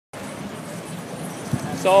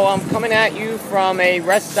So I'm coming at you from a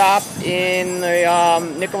rest stop in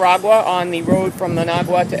Nicaragua on the road from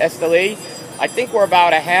Managua to Esteli. I think we're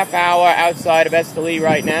about a half hour outside of Esteli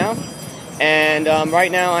right now. And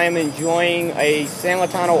right now I am enjoying a San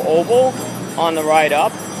Latano Oval on the ride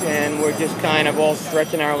up. And we're just kind of all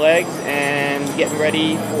stretching our legs and getting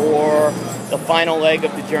ready for the final leg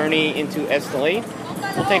of the journey into Esteli.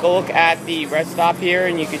 We'll take a look at the rest stop here,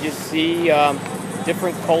 and you can just see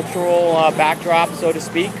different cultural backdrop, so to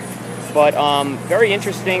speak. But very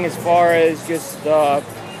interesting as far as just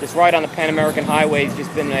this ride on the Pan American Highway has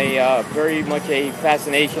just been a very much a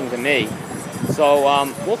fascination to me. So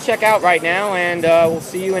we'll check out right now, and we'll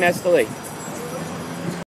see you in Esteli.